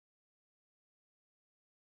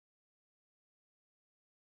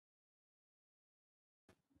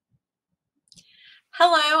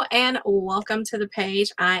Hello and welcome to the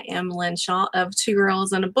page. I am Lynn Shaw of Two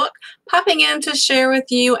Girls and a Book, popping in to share with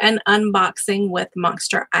you an unboxing with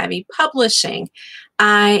Monster Ivy Publishing.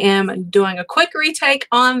 I am doing a quick retake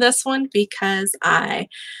on this one because I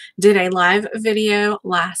did a live video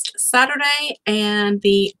last Saturday and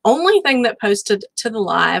the only thing that posted to the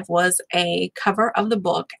live was a cover of the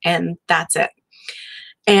book, and that's it.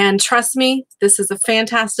 And trust me, this is a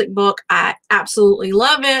fantastic book. I absolutely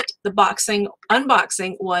love it. The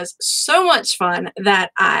unboxing was so much fun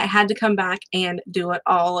that I had to come back and do it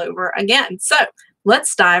all over again. So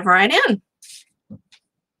let's dive right in.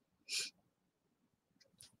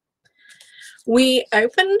 We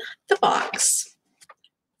open the box.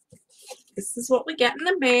 This is what we get in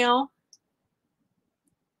the mail.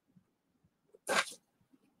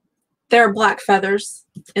 There are black feathers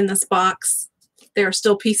in this box. There are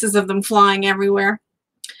still pieces of them flying everywhere.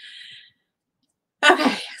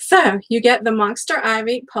 Okay, so you get the Monster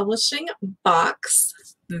Ivy Publishing box.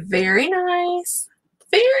 Very nice.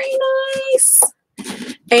 Very nice.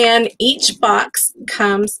 And each box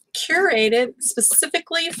comes curated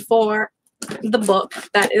specifically for the book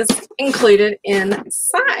that is included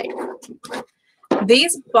inside.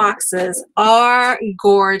 These boxes are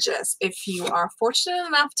gorgeous. If you are fortunate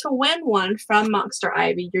enough to win one from Monster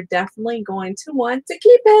Ivy, you're definitely going to want to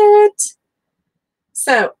keep it.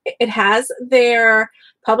 So it has their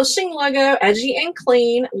publishing logo, edgy and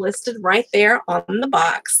clean, listed right there on the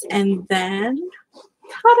box. And then,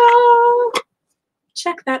 ta-da!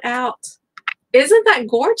 Check that out. Isn't that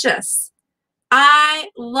gorgeous? I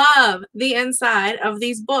love the inside of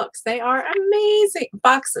these books. They are amazing.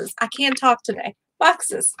 Boxes. I can't talk today.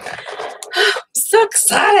 Boxes. I'm so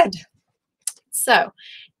excited. So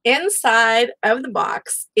inside of the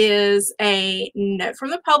box is a note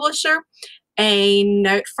from the publisher, a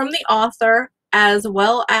note from the author, as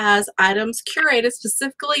well as items curated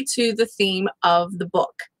specifically to the theme of the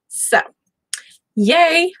book. So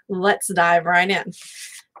yay, let's dive right in.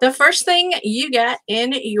 The first thing you get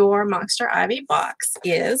in your Monster Ivy box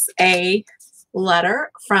is a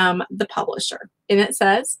letter from the publisher. And it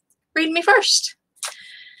says, "Read me first."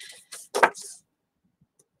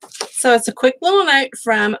 So it's a quick little note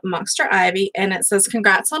from Monster Ivy, and it says,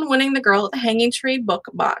 "Congrats on winning the Girl at the Hanging Tree book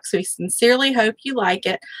box. We sincerely hope you like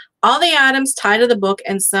it. All the items tie to the book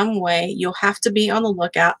in some way. You'll have to be on the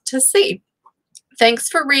lookout to see. Thanks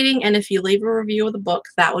for reading, and if you leave a review of the book,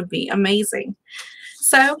 that would be amazing."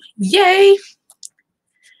 So, yay!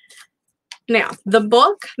 Now, the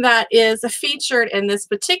book that is featured in this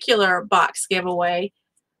particular box giveaway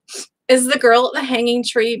is The Girl at the Hanging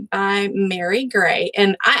Tree by Mary Gray.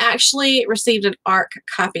 And I actually received an ARC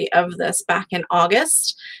copy of this back in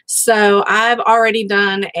August. So I've already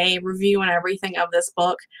done a review and everything of this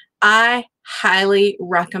book. I highly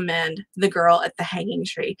recommend The Girl at the Hanging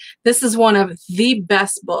Tree. This is one of the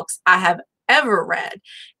best books I have ever read.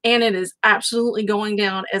 And it is absolutely going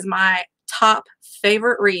down as my top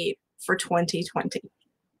favorite read for 2020.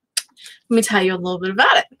 Let me tell you a little bit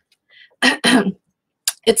about it.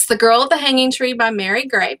 It's The Girl at the Hanging Tree by Mary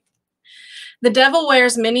Gray. The devil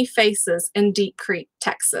wears many faces in Deep Creek,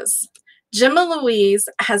 Texas. Gemma Louise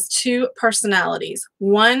has two personalities.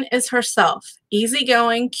 One is herself,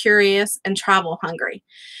 easygoing, curious, and travel hungry.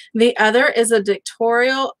 The other is a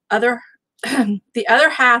dictatorial the other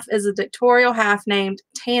half is a dictatorial half named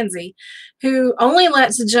Tansy, who only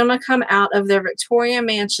lets Gemma come out of their Victoria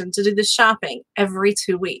mansion to do the shopping every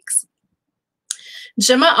 2 weeks.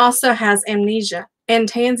 Gemma also has amnesia, and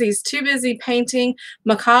Tansy's too busy painting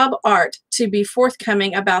macabre art to be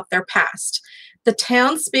forthcoming about their past. The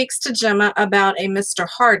town speaks to Gemma about a Mr.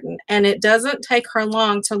 Harden, and it doesn't take her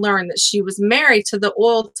long to learn that she was married to the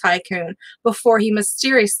oil tycoon before he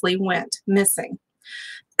mysteriously went missing.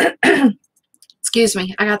 Excuse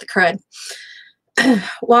me, I got the crud.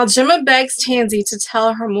 While Gemma begs Tansy to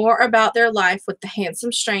tell her more about their life with the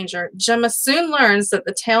handsome stranger, Gemma soon learns that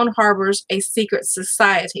the town harbors a secret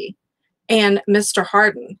society. And Mr.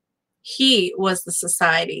 Harden, he was the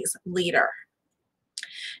society's leader.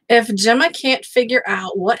 If Gemma can't figure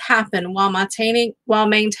out what happened while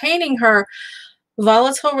maintaining her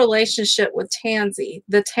volatile relationship with Tansy,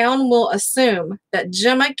 the town will assume that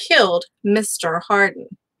Gemma killed Mr.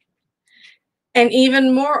 Harden. And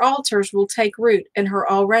even more altars will take root in her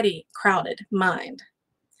already crowded mind.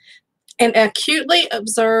 An acutely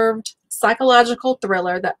observed psychological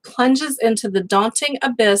thriller that plunges into the daunting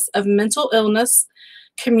abyss of mental illness,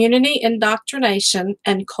 community indoctrination,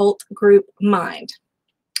 and cult group mind.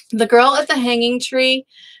 The Girl at the Hanging Tree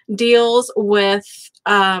deals with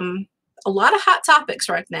a lot of hot topics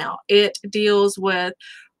right now. It deals with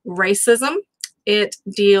racism, It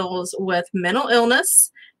deals with mental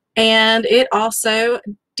illness, and it also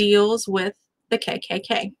deals with the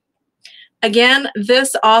KKK. Again,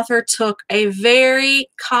 this author took a very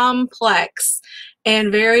complex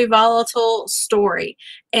and very volatile story,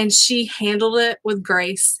 and she handled it with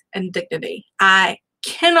grace and dignity. I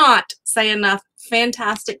cannot say enough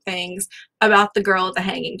fantastic things about The Girl at the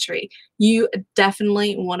Hanging Tree. You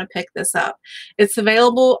definitely want to pick this up. It's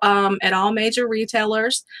available at all major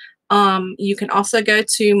retailers. You can also go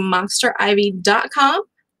to monsterivy.com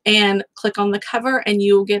and click on the cover, and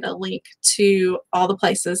you will get a link to all the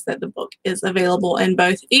places that the book is available in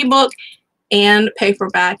both ebook and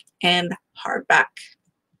paperback and hardback.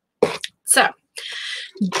 So,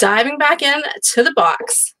 diving back into the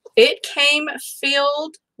box, it came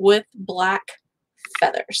filled with black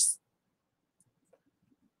feathers.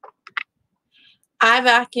 I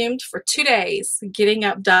vacuumed for 2 days getting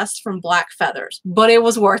up dust from black feathers, but it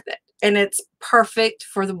was worth it, and it's perfect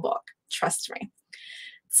for the book, trust me.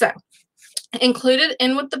 So, included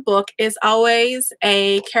in with the book is always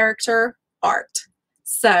a character art.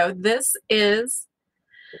 So, this is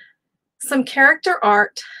some character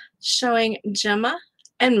art showing Gemma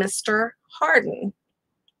and Mr. Harden.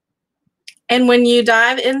 And when you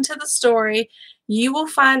dive into the story, you will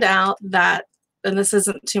find out that, and this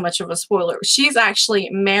isn't too much of a spoiler, she's actually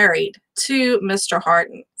married to Mr.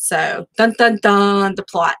 Harden. So, dun dun dun, the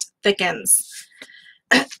plot thickens.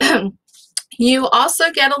 You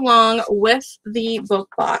also get along with the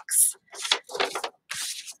book box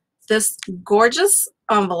this gorgeous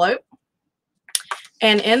envelope,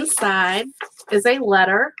 and inside is a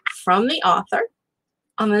letter from the author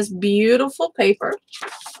on this beautiful paper,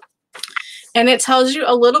 and it tells you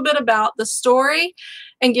a little bit about the story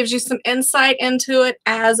and gives you some insight into it,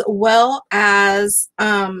 as well as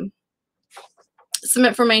some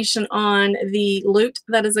information on the loot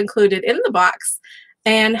that is included in the box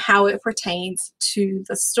and how it pertains to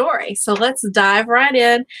the story. So let's dive right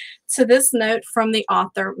in to this note from the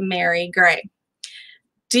author, Mary Gray.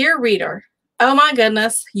 Dear reader, oh my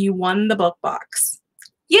goodness, you won the book box.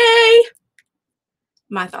 Yay!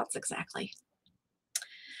 My thoughts exactly.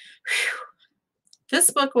 Whew. This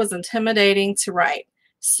book was intimidating to write.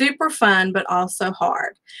 Super fun, but also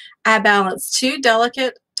hard. I balanced two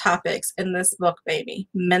delicate topics in this book, baby: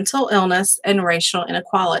 mental illness and racial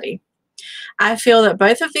inequality. I feel that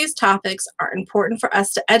both of these topics are important for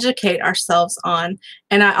us to educate ourselves on,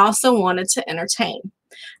 and I also wanted to entertain.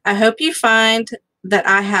 I hope you find that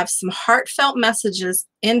I have some heartfelt messages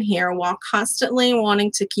in here while constantly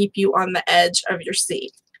wanting to keep you on the edge of your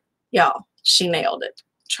seat. Y'all, she nailed it.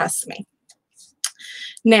 Trust me.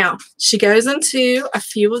 Now, she goes into a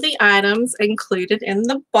few of the items included in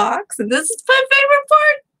the box, and this is my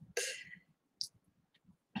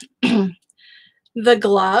favorite part. The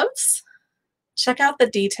gloves. Check out the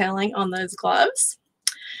detailing on those gloves.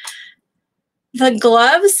 The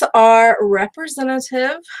gloves are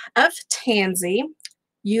representative of Tansy.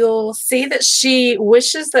 You'll see that she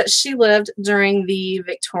wishes that she lived during the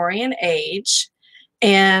Victorian age,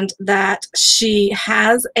 and that she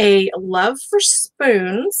has a love for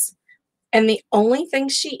spoons, and the only thing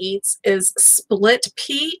she eats is split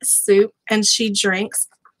pea soup, and she drinks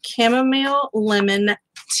chamomile lemon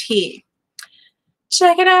tea.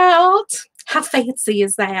 Check it out. How fancy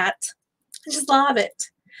is that? I just love it.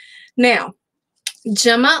 Now,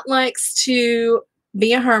 Gemma likes to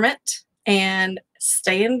be a hermit and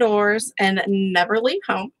stay indoors and never leave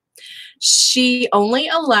home. She only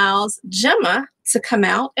allows Gemma to come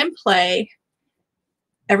out and play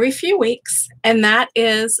every few weeks, and that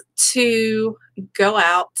is to go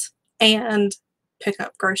out and pick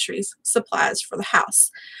up groceries, supplies for the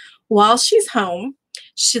house. While she's home,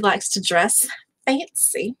 she likes to dress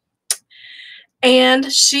fancy,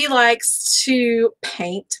 and she likes to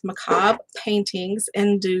paint macabre paintings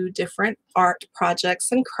and do different art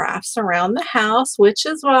projects and crafts around the house, which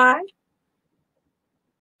is why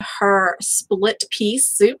her split pea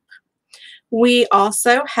soup. We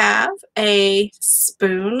also have a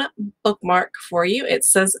spoon bookmark for you. It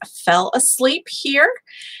says "Fell Asleep" here,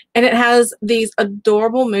 and it has these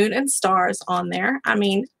adorable moon and stars on there. I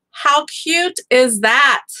mean, how cute is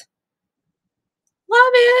that?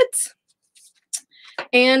 Love it.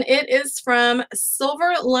 And it is from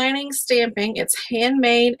Silver Lining Stamping. It's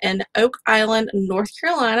handmade in Oak Island, North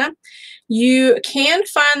Carolina. You can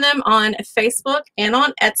find them on Facebook and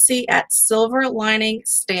on Etsy at Silver Lining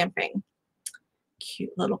Stamping.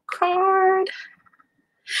 Cute little card.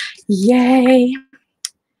 Yay.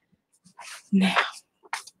 Now,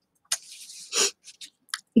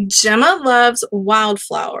 Gemma loves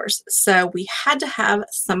wildflowers, so we had to have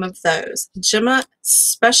some of those. Gemma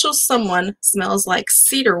special someone smells like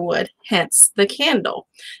cedarwood, hence the candle.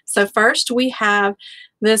 So first we have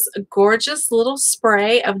this gorgeous little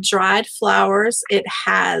spray of dried flowers. It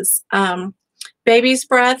has baby's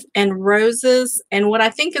breath and roses and what I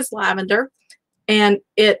think is lavender, and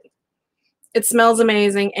it smells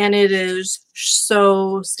amazing, and it is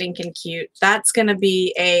so stinking cute. That's going to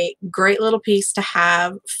be a great little piece to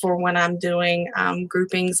have for when I'm doing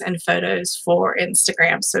groupings and photos for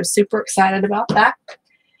Instagram. So super excited about that.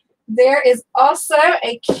 There is also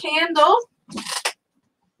a candle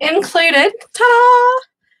included. Ta-da!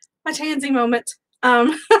 My Tansy moment.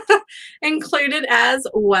 Included as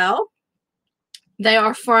well. They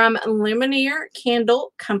are from Lumineer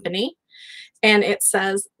Candle Company. And it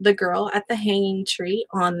says The Girl at the Hanging Tree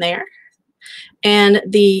on there. And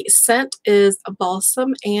the scent is a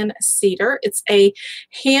balsam and cedar. It's a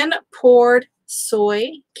hand-poured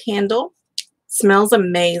soy candle. Smells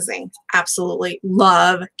amazing. Absolutely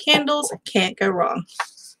love candles. Can't go wrong.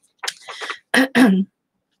 And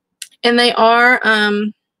they are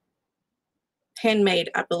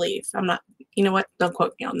handmade, I believe. I'm not, you know what? Don't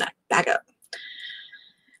quote me on that. Back up.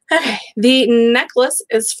 Okay, the necklace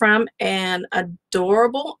is from an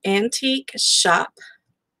adorable antique shop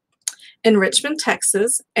in Richmond,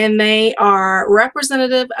 Texas, and they are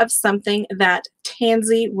representative of something that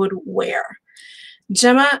Tansy would wear.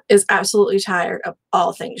 Gemma is absolutely tired of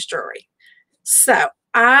all things jewelry. So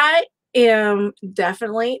I am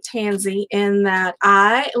definitely Tansy in that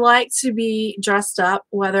I like to be dressed up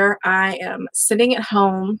whether I am sitting at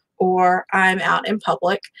home or I'm out in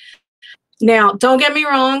public. Now, don't get me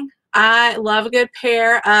wrong, I love a good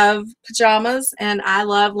pair of pajamas and I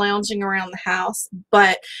love lounging around the house,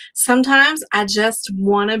 but sometimes I just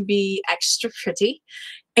want to be extra pretty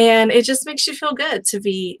and it just makes you feel good to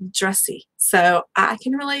be dressy. So I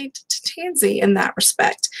can relate to Tansy in that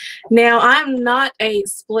respect. Now, I'm not a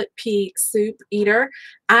split pea soup eater.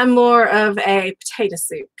 I'm more of a potato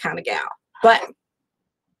soup kind of gal, but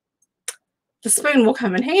the spoon will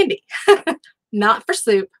come in handy. Not for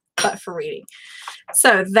soup, but for reading.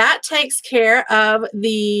 So that takes care of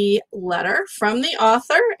the letter from the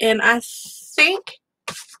author, and I think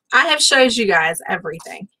I have showed you guys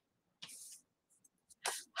everything.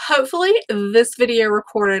 Hopefully this video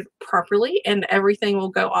recorded properly and everything will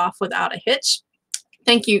go off without a hitch.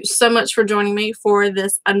 Thank you so much for joining me for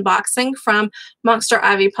this unboxing from Monster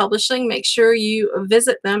Ivy Publishing. Make sure you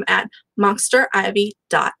visit them at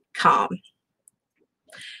monsterivy.com.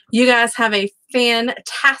 You guys have a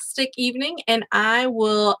fantastic evening, and I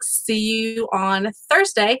will see you on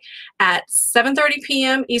Thursday at 7:30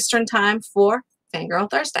 p.m. Eastern Time for Fangirl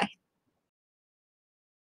Thursday.